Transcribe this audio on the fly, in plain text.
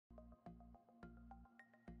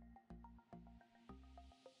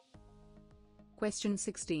Question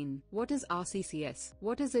 16. What is RCCS?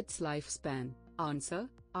 What is its lifespan? Answer.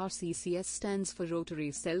 RCCS stands for Rotary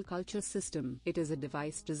Cell Culture System. It is a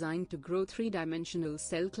device designed to grow three-dimensional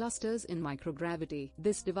cell clusters in microgravity.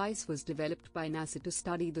 This device was developed by NASA to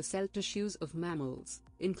study the cell tissues of mammals,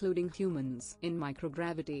 including humans. In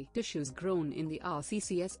microgravity, tissues grown in the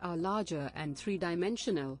RCCS are larger and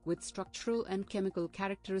three-dimensional, with structural and chemical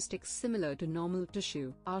characteristics similar to normal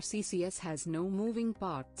tissue. RCCS has no moving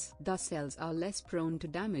parts. Thus cells are less prone to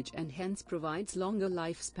damage and hence provides longer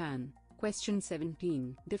lifespan. Question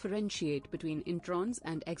 17. Differentiate between introns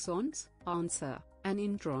and exons? Answer. An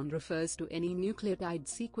intron refers to any nucleotide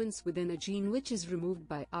sequence within a gene which is removed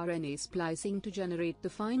by RNA splicing to generate the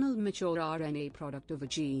final mature RNA product of a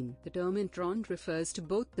gene. The term intron refers to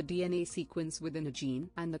both the DNA sequence within a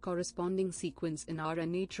gene and the corresponding sequence in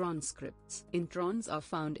RNA transcripts. Introns are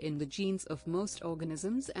found in the genes of most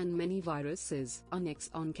organisms and many viruses. An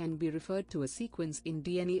exon can be referred to a sequence in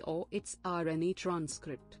DNA or its RNA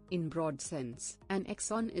transcript. In broad sense, an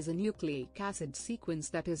exon is a nucleic acid sequence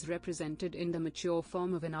that is represented in the mature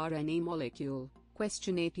form of an RNA molecule.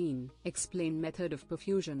 Question 18. Explain method of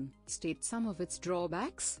perfusion. State some of its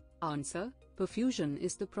drawbacks. Answer. Perfusion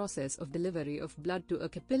is the process of delivery of blood to a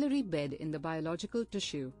capillary bed in the biological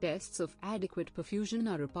tissue. Tests of adequate perfusion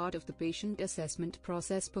are a part of the patient assessment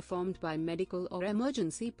process performed by medical or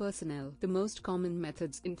emergency personnel. The most common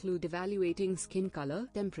methods include evaluating skin color,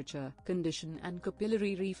 temperature, condition and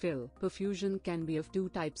capillary refill. Perfusion can be of two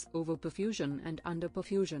types: overperfusion and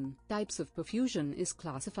underperfusion. Types of perfusion is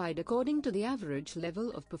classified according to the average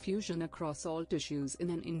level of perfusion across all tissues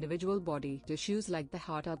in an individual body. Tissues like the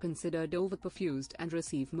heart are considered overperfused and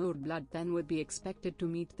receive more blood than would be expected to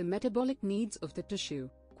meet the metabolic needs of the tissue.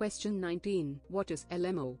 Question 19. What is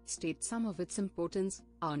LMO? State some of its importance.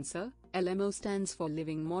 Answer. LMO stands for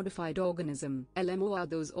Living Modified Organism. LMO are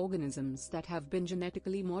those organisms that have been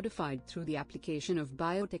genetically modified through the application of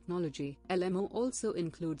biotechnology. LMO also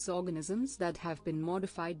includes organisms that have been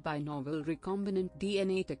modified by novel recombinant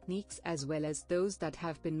DNA techniques as well as those that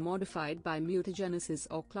have been modified by mutagenesis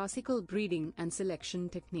or classical breeding and selection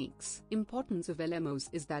techniques. Importance of LMOs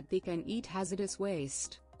is that they can eat hazardous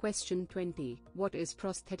waste. Question 20. What is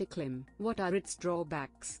prosthetic limb? What are its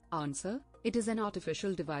drawbacks? Answer. It is an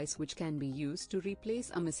artificial device which can be used to replace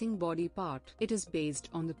a missing body part. It is based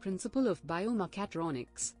on the principle of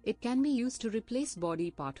biomechatronics. It can be used to replace body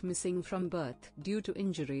part missing from birth, due to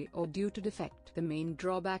injury or due to defect. The main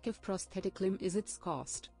drawback of prosthetic limb is its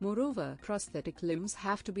cost. Moreover, prosthetic limbs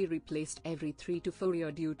have to be replaced every 3 to 4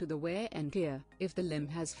 years due to the wear and tear. If the limb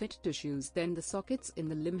has fit tissues, then the sockets in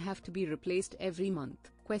the limb have to be replaced every month.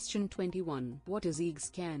 Question 21. What is EEG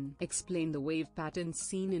scan? Explain the wave patterns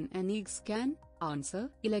seen in an EEG scan. Answer.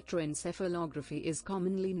 Electroencephalography is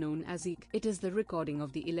commonly known as EEG. It is the recording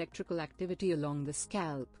of the electrical activity along the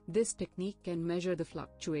scalp. This technique can measure the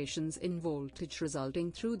fluctuations in voltage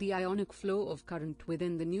resulting through the ionic flow of current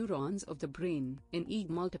within the neurons of the brain. In EEG,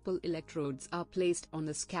 multiple electrodes are placed on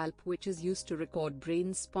the scalp, which is used to record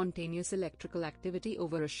brain's spontaneous electrical activity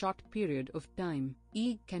over a short period of time.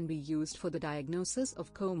 EEG can be used for the diagnosis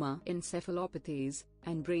of coma, encephalopathies,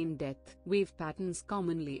 and brain death. Wave patterns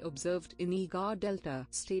commonly observed in EEG are delta,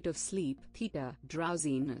 state of sleep, theta,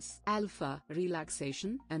 drowsiness, alpha,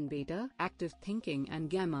 relaxation, and beta, active thinking, and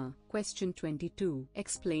gamma. Question 22.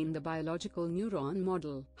 Explain the biological neuron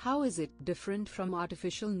model. How is it different from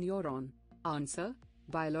artificial neuron? Answer.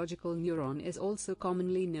 Biological neuron is also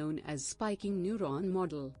commonly known as spiking neuron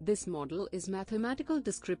model. This model is mathematical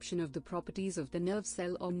description of the properties of the nerve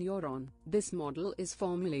cell or neuron. This model is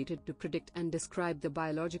formulated to predict and describe the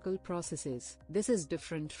biological processes. This is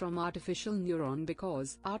different from artificial neuron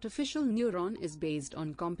because artificial neuron is based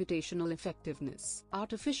on computational effectiveness.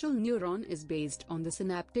 Artificial neuron is based on the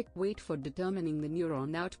synaptic weight for determining the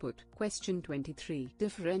neuron output. Question 23.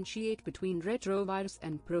 Differentiate between retrovirus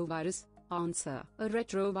and provirus. Answer. A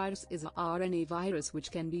retrovirus is a RNA virus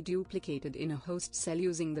which can be duplicated in a host cell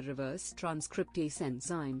using the reverse transcriptase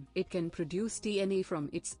enzyme. It can produce DNA from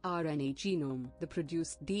its RNA genome. The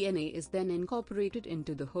produced DNA is then incorporated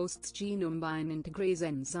into the host's genome by an integrase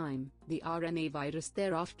enzyme. The RNA virus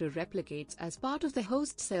thereafter replicates as part of the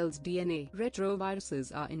host cell's DNA.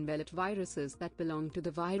 Retroviruses are enveloped viruses that belong to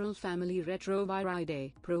the viral family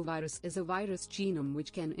Retroviridae. Provirus is a virus genome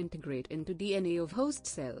which can integrate into DNA of host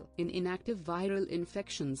cell. In inactive viral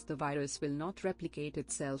infections, the virus will not replicate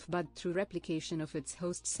itself but through replication of its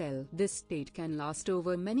host cell. This state can last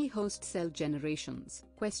over many host cell generations.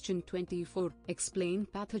 Question 24. Explain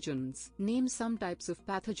pathogens. Name some types of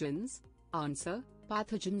pathogens. Answer.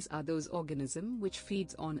 Pathogens are those organisms which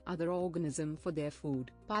feeds on other organisms for their food.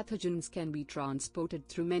 Pathogens can be transported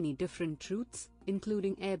through many different routes,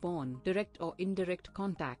 including airborne, direct or indirect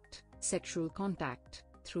contact, sexual contact,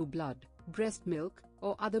 through blood, breast milk,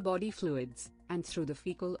 or other body fluids, and through the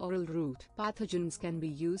fecal-oral route. Pathogens can be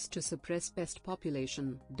used to suppress pest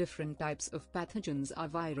population. Different types of pathogens are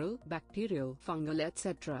viral, bacterial, fungal,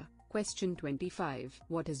 etc. Question 25.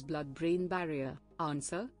 What is blood-brain barrier?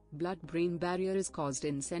 Answer: blood-brain barrier is caused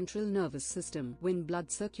in central nervous system when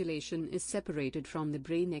blood circulation is separated from the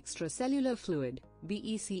brain extracellular fluid,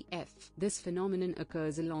 BECF. This phenomenon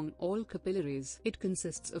occurs along all capillaries. It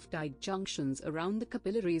consists of tight junctions around the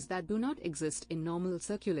capillaries that do not exist in normal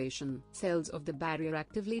circulation. Cells of the barrier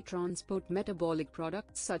actively transport metabolic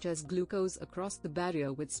products such as glucose across the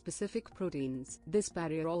barrier with specific proteins. This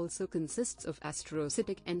barrier also consists of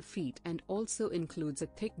astrocytic end-feet and also includes a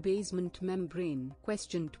thick basement membrane.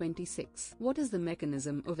 Question 26. What is the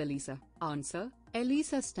mechanism of ELISA? Answer: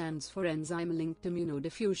 ELISA stands for enzyme-linked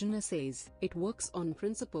immunodiffusion assays. It works on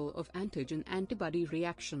principle of antigen-antibody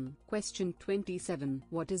reaction. Question 27.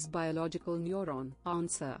 What is biological neuron?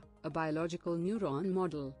 Answer: a biological neuron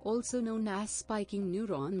model, also known as spiking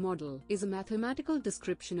neuron model, is a mathematical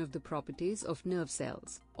description of the properties of nerve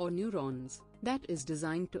cells, or neurons, that is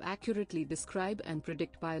designed to accurately describe and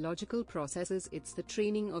predict biological processes. It's the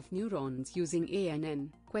training of neurons using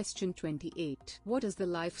ANN. Question 28. What is the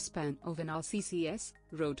lifespan of an RCCS,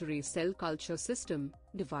 rotary cell culture system,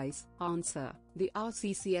 device? Answer: the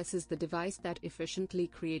RCCS is the device that efficiently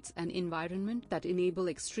creates an environment that enable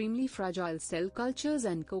extremely fragile cell cultures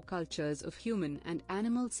and co-cultures of human and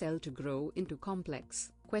animal cell to grow into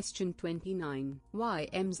complex. Question 29. Why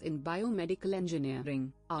EMS in biomedical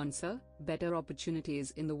engineering? Answer: better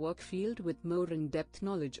opportunities in the work field with more in-depth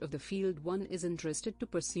knowledge of the field one is interested to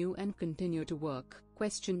pursue and continue to work.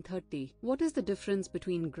 Question 30. What is the difference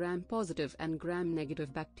between gram-positive and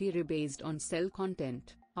gram-negative bacteria based on cell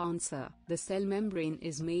content? Answer: the cell membrane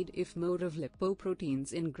is made if more of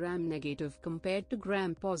lipoproteins in gram-negative compared to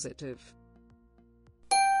gram-positive.